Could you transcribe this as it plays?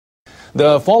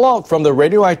The fallout from the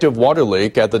radioactive water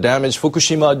leak at the damaged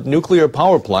Fukushima nuclear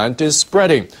power plant is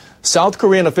spreading. South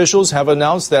Korean officials have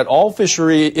announced that all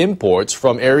fishery imports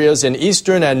from areas in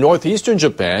eastern and northeastern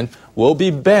Japan will be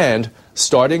banned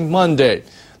starting Monday.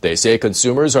 They say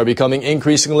consumers are becoming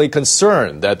increasingly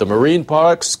concerned that the marine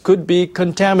products could be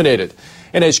contaminated.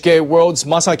 NHK World's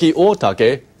Masaki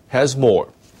Otake has more.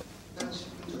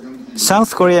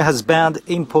 South Korea has banned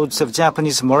imports of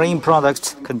Japanese marine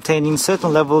products containing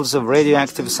certain levels of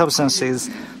radioactive substances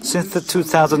since the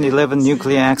 2011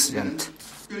 nuclear accident.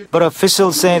 But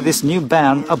officials say this new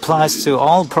ban applies to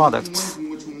all products.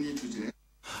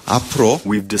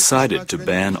 We've decided to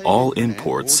ban all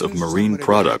imports of marine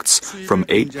products from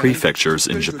 8 prefectures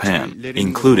in Japan,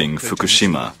 including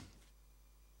Fukushima.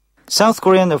 South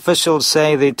Korean officials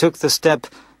say they took the step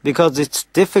because it's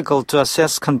difficult to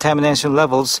assess contamination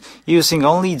levels using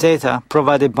only data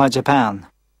provided by Japan.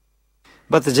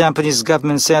 But the Japanese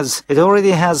government says it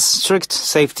already has strict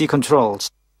safety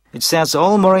controls. It says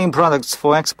all marine products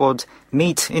for export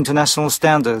meet international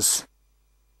standards.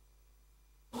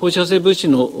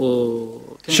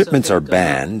 Shipments are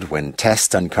banned when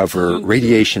tests uncover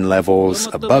radiation levels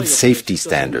above safety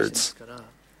standards.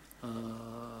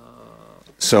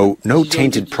 So no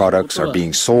tainted products are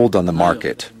being sold on the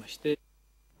market.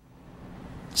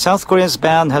 South Korea's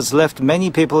ban has left many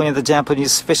people in the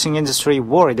Japanese fishing industry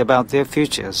worried about their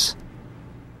futures.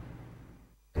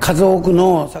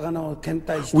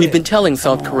 We've been telling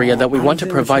South Korea that we want to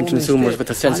provide consumers with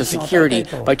a sense of security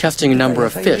by testing a number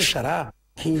of fish.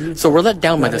 So we're let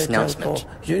down by this announcement.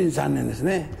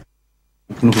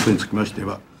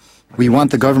 We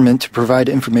want the government to provide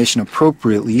information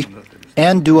appropriately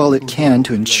and do all it can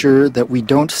to ensure that we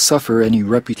don't suffer any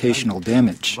reputational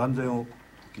damage.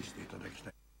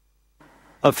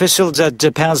 Officials at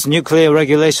Japan's Nuclear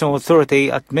Regulation Authority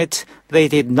admit they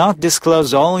did not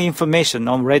disclose all information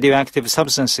on radioactive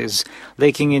substances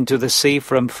leaking into the sea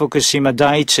from Fukushima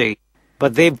Daiichi,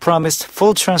 but they've promised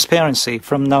full transparency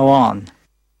from now on.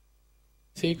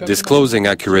 Disclosing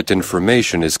accurate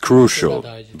information is crucial,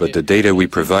 but the data we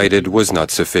provided was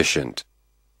not sufficient.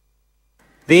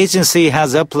 The agency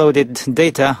has uploaded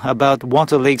data about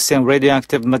water leaks and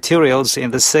radioactive materials in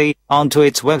the sea onto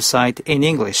its website in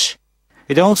English.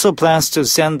 It also plans to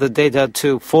send the data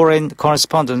to foreign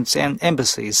correspondents and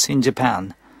embassies in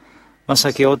Japan.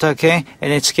 Masaki Otake,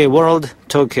 NHK World,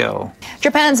 Tokyo.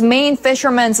 Japan's main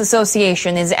fishermen's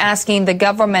association is asking the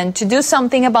government to do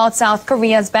something about South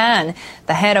Korea's ban.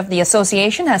 The head of the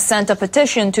association has sent a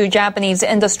petition to Japanese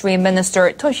Industry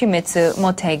Minister Toshimitsu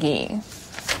Motegi.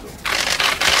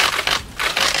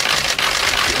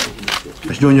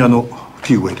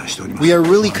 We are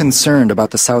really concerned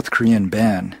about the South Korean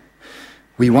ban.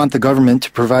 We want the government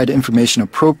to provide information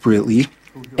appropriately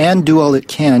and do all it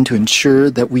can to ensure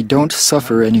that we don't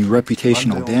suffer any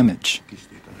reputational damage.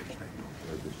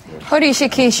 Hiroshi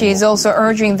Kishi is also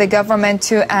urging the government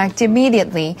to act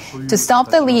immediately to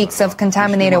stop the leaks of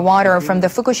contaminated water from the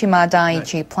Fukushima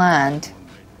Daiichi plant.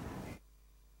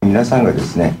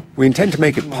 We intend to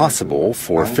make it possible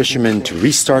for fishermen to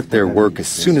restart their work as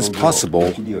soon as possible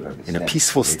in a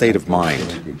peaceful state of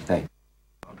mind.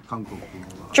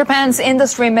 Japan's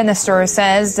industry minister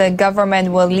says the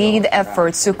government will lead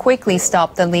efforts to quickly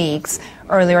stop the leaks.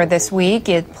 Earlier this week,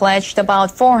 it pledged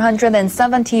about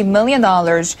 $470 million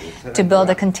to build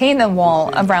a containment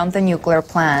wall around the nuclear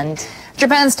plant.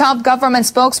 Japan's top government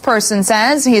spokesperson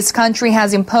says his country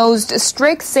has imposed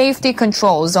strict safety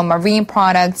controls on marine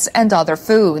products and other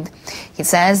food. He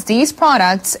says these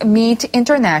products meet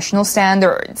international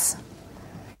standards.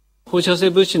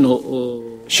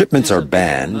 Shipments are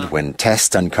banned when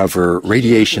tests uncover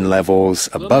radiation levels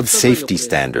above safety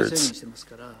standards.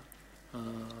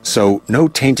 So no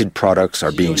tainted products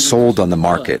are being sold on the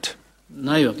market.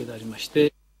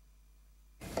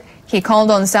 He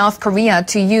called on South Korea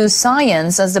to use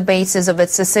science as the basis of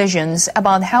its decisions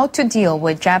about how to deal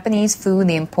with Japanese food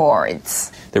imports.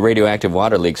 The radioactive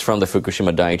water leaks from the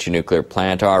Fukushima Daiichi nuclear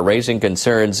plant are raising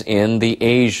concerns in the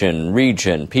Asian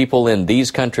region. People in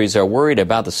these countries are worried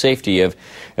about the safety of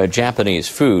Japanese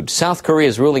food. South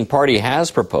Korea's ruling party has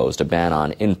proposed a ban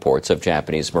on imports of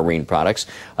Japanese marine products.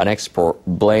 An expert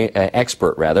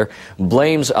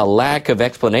blames a lack of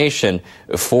explanation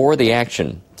for the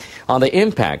action. On the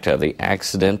impact of the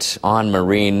accident on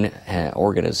marine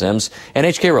organisms,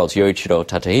 NHK World's Yoichiro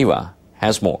Tateiwa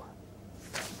has more.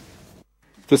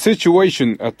 The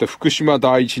situation at the Fukushima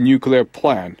Daiichi nuclear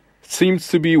plant seems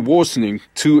to be worsening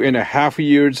 2.5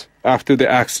 years after the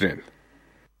accident.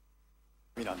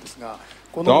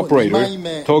 The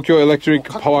operator, Tokyo Electric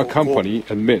Power Company,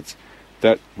 admits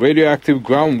that radioactive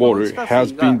groundwater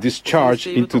has been discharged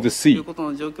into the sea.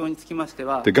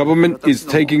 The government is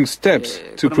taking steps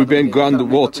to prevent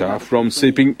groundwater from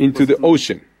seeping into the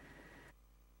ocean.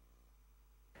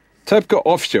 TEPCO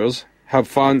officials have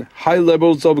found high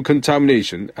levels of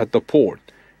contamination at the port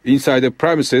inside the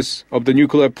premises of the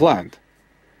nuclear plant.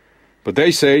 But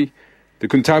they say the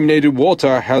contaminated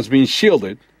water has been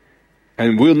shielded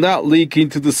and will not leak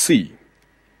into the sea.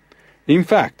 In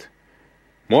fact,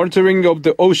 monitoring of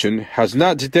the ocean has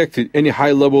not detected any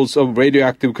high levels of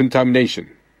radioactive contamination.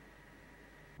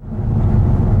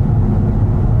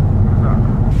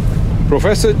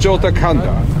 Professor Jota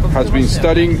Kanda has been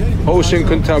studying ocean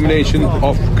contamination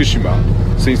of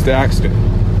Fukushima since the accident.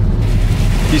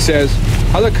 He says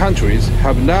other countries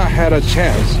have not had a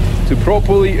chance to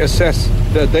properly assess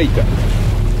the data.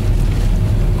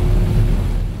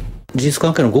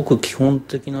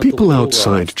 People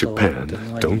outside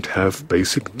Japan don't have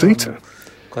basic data,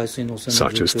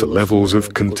 such as the levels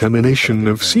of contamination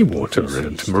of seawater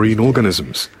and marine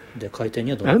organisms,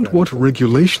 and what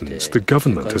regulations the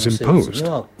government has imposed.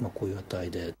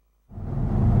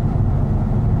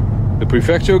 The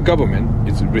prefecture government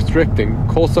is restricting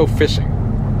coastal fishing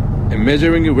and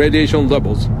measuring radiation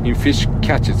levels in fish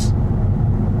catches.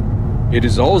 It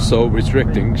is also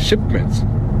restricting shipments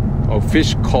of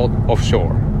fish caught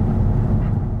offshore.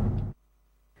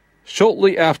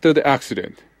 Shortly after the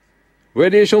accident,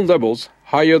 radiation levels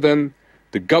higher than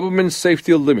the government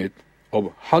safety limit of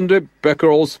 100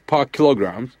 becquerels per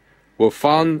kilogram were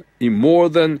found in more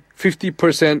than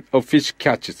 50% of fish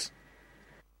catches.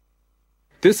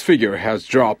 This figure has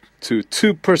dropped to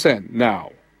 2%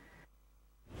 now.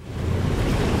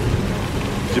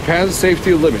 Japan's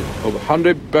safety limit of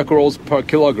 100 becquerels per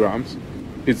kilogram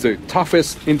is the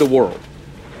toughest in the world,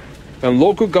 and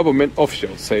local government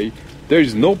officials say there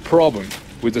is no problem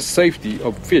with the safety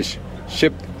of fish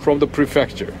shipped from the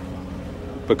prefecture.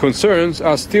 But concerns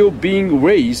are still being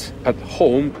raised at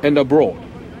home and abroad.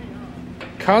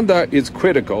 Kanda is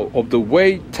critical of the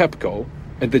way TEPCO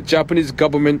and the Japanese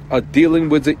government are dealing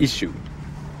with the issue.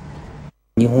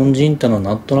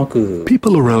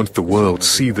 People around the world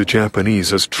see the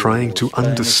Japanese as trying to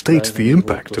understate the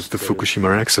impact of the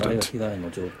Fukushima accident.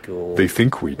 They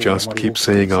think we just keep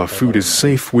saying our food is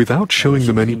safe without showing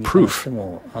them any proof.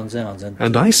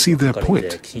 And I see their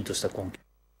point.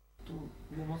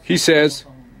 He says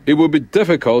it will be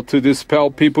difficult to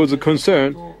dispel people's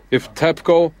concern if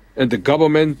TEPCO and the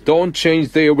government don't change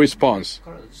their response.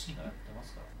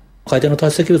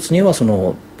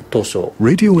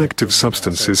 Radioactive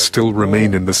substances still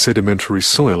remain in the sedimentary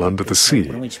soil under the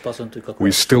sea.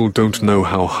 We still don't know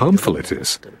how harmful it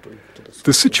is.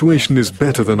 The situation is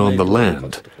better than on the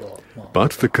land,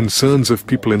 but the concerns of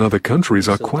people in other countries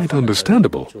are quite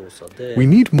understandable. We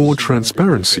need more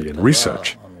transparency in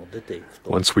research.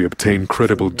 Once we obtain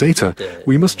credible data,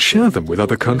 we must share them with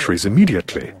other countries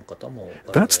immediately.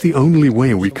 That's the only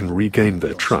way we can regain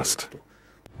their trust.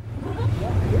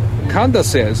 Kanda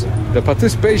says the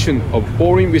participation of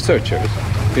foreign researchers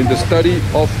in the study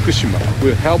of Fukushima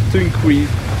will help to increase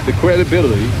the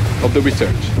credibility of the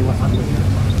research.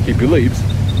 He believes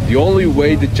the only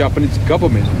way the Japanese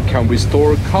government can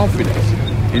restore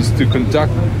confidence is to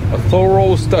conduct a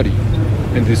thorough study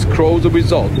and disclose the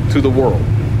result to the world.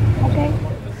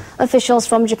 Officials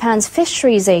from Japan's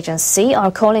Fisheries Agency are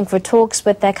calling for talks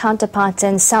with their counterparts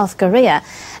in South Korea.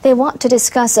 They want to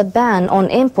discuss a ban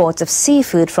on imports of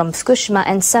seafood from Fukushima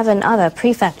and 7 other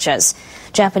prefectures.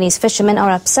 Japanese fishermen are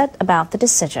upset about the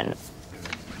decision.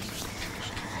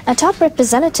 A top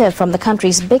representative from the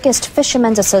country's biggest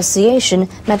fishermen's association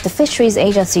met the Fisheries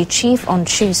Agency chief on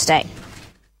Tuesday.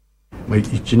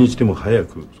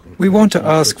 We want to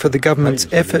ask for the government's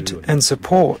effort and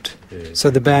support so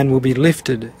the ban will be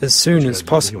lifted as soon as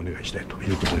possible.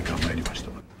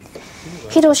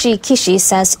 Hiroshi Kishi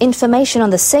says information on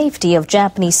the safety of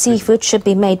Japanese seafood should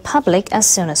be made public as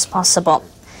soon as possible.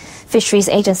 Fisheries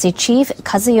Agency Chief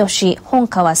Kazuyoshi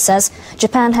Honkawa says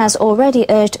Japan has already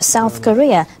urged South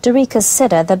Korea to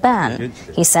reconsider the ban.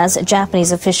 He says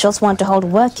Japanese officials want to hold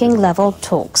working-level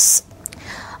talks.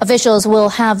 Officials will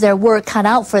have their work cut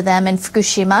out for them in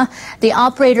Fukushima. The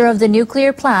operator of the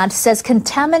nuclear plant says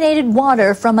contaminated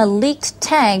water from a leaked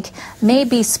tank may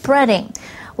be spreading.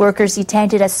 Workers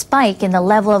detected a spike in the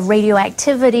level of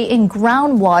radioactivity in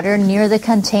groundwater near the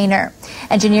container.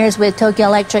 Engineers with Tokyo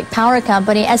Electric Power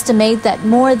Company estimate that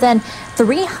more than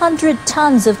 300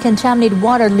 tons of contaminated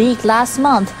water leaked last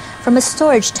month from a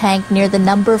storage tank near the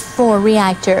number 4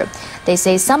 reactor. They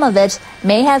say some of it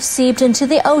may have seeped into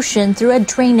the ocean through a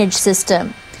drainage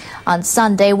system. On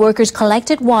Sunday, workers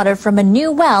collected water from a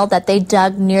new well that they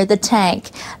dug near the tank.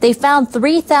 They found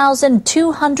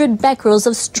 3,200 becquerels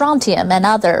of strontium and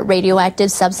other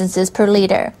radioactive substances per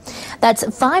liter. That's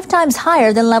 5 times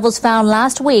higher than levels found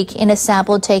last week in a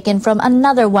sample taken from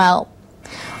another well.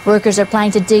 Workers are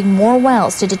planning to dig more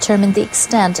wells to determine the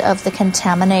extent of the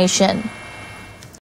contamination.